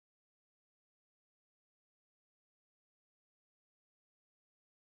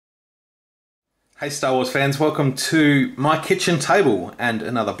Hey Star Wars fans, welcome to my kitchen table and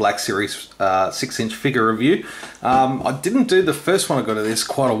another Black Series 6-inch figure review. I didn't do the first one I got of this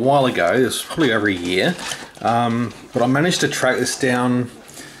quite a while ago, it was probably over a year, but I managed to track this down.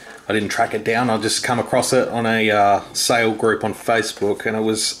 I didn't track it down, I just come across it on a sale group on Facebook, and it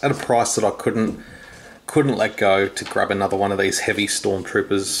was at a price that I couldn't let go to grab another one of these heavy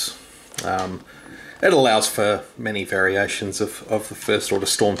Stormtroopers. It allows for many variations of the First Order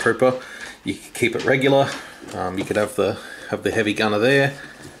Stormtrooper. You could keep it regular. You could have the heavy gunner there,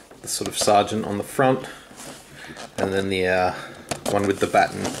 the sort of sergeant on the front, and then the one with the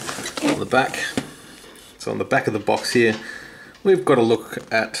baton on the back. So on the back of the box here, we've got a look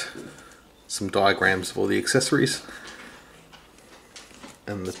at some diagrams of all the accessories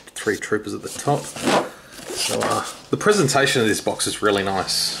and the three troopers at the top. So the presentation of this box is really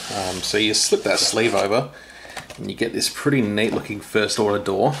nice. So you slip that sleeve over and you get this pretty neat looking First Order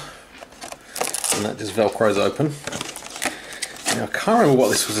door, and that just velcros open. Now I can't remember what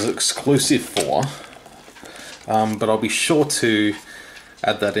this was exclusive for, but I'll be sure to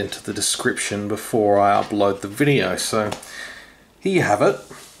add that into the description before I upload the video. So here you have it.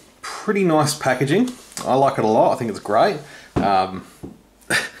 Pretty nice packaging. I like it a lot. I think it's great.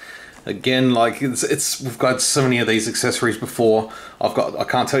 Again, like we've got so many of these accessories before. I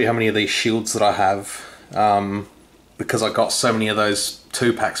can't tell you how many of these shields that I have, because I got so many of those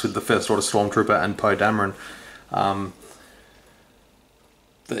 2-packs with the First Order Stormtrooper and Poe Dameron.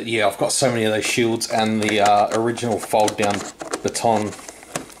 But yeah, I've got so many of those shields and the original fold-down baton.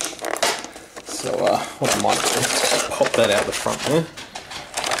 So what I might do, pop that out the front there.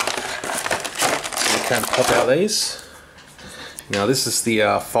 So you can pop out these. Now this is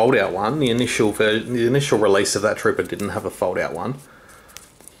the fold-out one. The initial release of that trooper didn't have a fold-out one.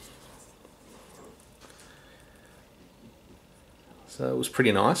 So it was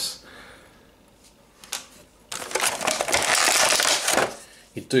pretty nice.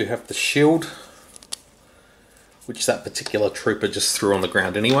 You do have the shield, which that particular trooper just threw on the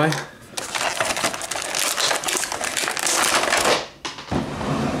ground anyway.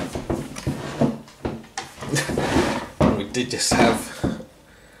 Did just have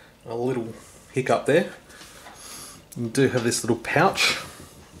a little hiccup there. You do have this little pouch.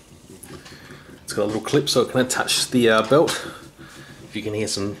 It's got a little clip so it can attach the belt. If you can hear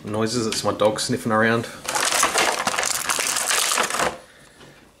some noises, it's my dog sniffing around.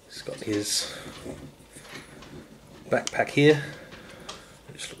 He's got his backpack here,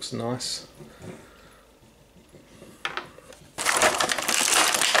 which looks nice.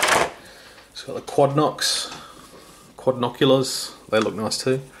 It's got the quadnoculars, they look nice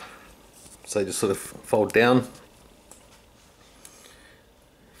too. So they just sort of fold down.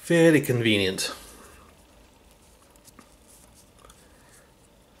 Fairly convenient.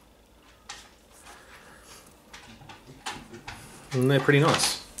 And they're pretty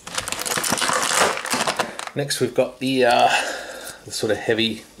nice. Next we've got the sort of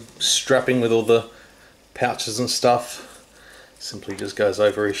heavy strapping with all the pouches and stuff. Simply just goes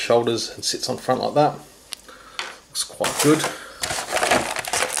over his shoulders and sits on front like that. Looks quite good. So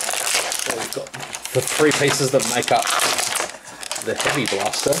we've got the 3 pieces that make up the heavy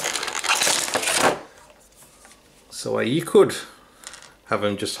blaster. So you could have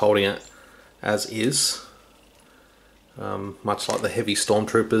him just holding it as is, much like the heavy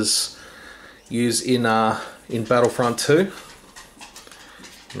Stormtroopers use in Battlefront 2.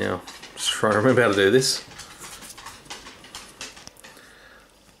 Now, just trying to remember how to do this.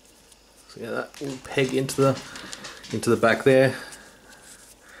 So yeah, that will peg into the back there,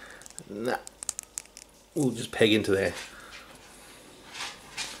 and that will just peg into there.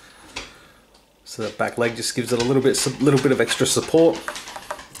 So that back leg just gives it a little bit of extra support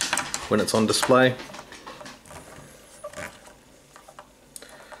when it's on display.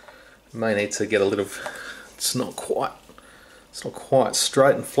 May need to get a little. It's not quite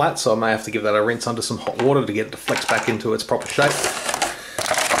straight and flat, so I may have to give that a rinse under some hot water to get it to flex back into its proper shape.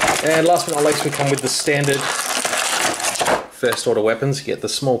 And last but not least, we come with the standard First Order weapons. You get the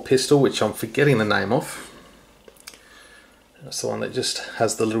small pistol, which I'm forgetting the name of. That's the one that just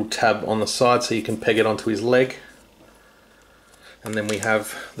has the little tab on the side so you can peg it onto his leg. And then we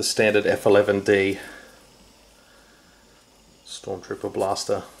have the standard F11D Stormtrooper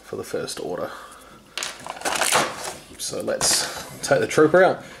blaster for the First Order. So let's take the trooper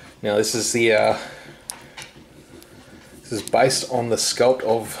out. Now this is the this is based on the sculpt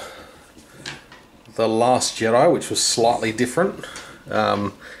of The Last Jedi, which was slightly different,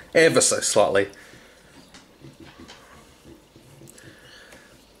 ever so slightly.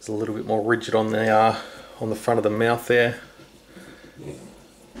 It's a little bit more rigid on the front of the mouth there.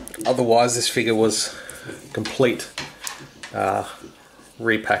 Otherwise, this figure was complete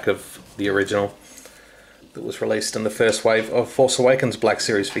repack of the original that was released in the first wave of Force Awakens Black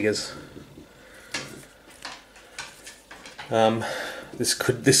Series figures.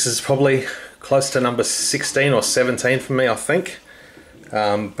 This is probably close to number 16 or 17 for me, I think. But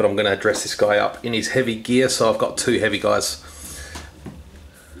I'm going to dress this guy up in his heavy gear, so I've got two heavy guys.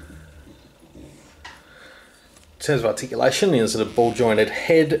 In terms of articulation, there's a ball jointed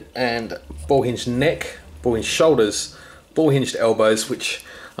head and ball hinged neck, ball hinged shoulders, ball hinged elbows, which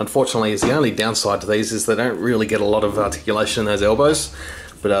unfortunately is the only downside to these, is they don't really get a lot of articulation in those elbows.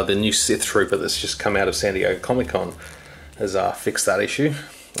 But the new Sith Trooper that's just come out of San Diego Comic-Con has fixed that issue.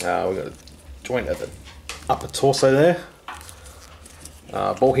 We've got a joint at the upper torso there,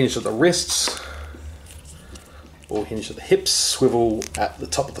 ball hinged at the wrists, ball hinged at the hips, swivel at the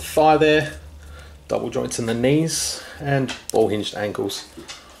top of the thigh there, double joints in the knees, and ball hinged ankles.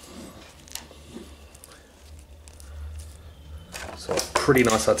 So pretty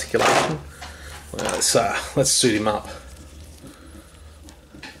nice articulation. Let's suit him up.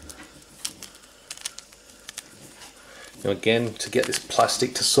 Now again, to get this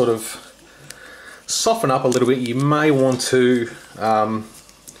plastic to sort of soften up a little bit, you may want to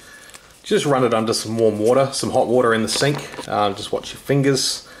just run it under some warm water, some hot water in the sink. Just watch your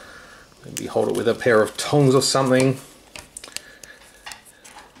fingers. Maybe hold it with a pair of tongs or something.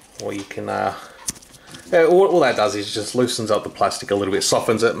 Or you can, all that does is just loosens up the plastic a little bit,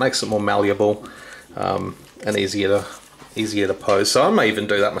 softens it, makes it more malleable and easier to pose. So I may even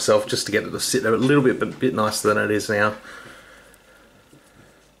do that myself just to get it to sit a little bit nicer than it is now.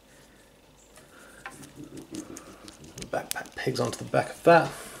 Backpack pegs onto the back of that.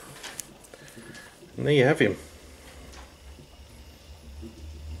 And there you have him.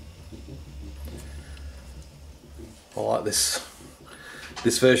 I like this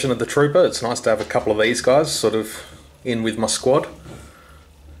version of the Trooper. It's nice to have a couple of these guys sort of in with my squad.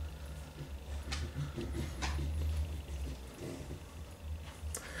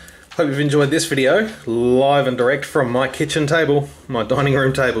 Hope you've enjoyed this video, live and direct from my kitchen table, my dining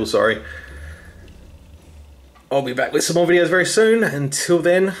room table, sorry. I'll be back with some more videos very soon. Until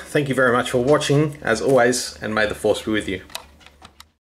then, thank you very much for watching, as always, and may the Force be with you.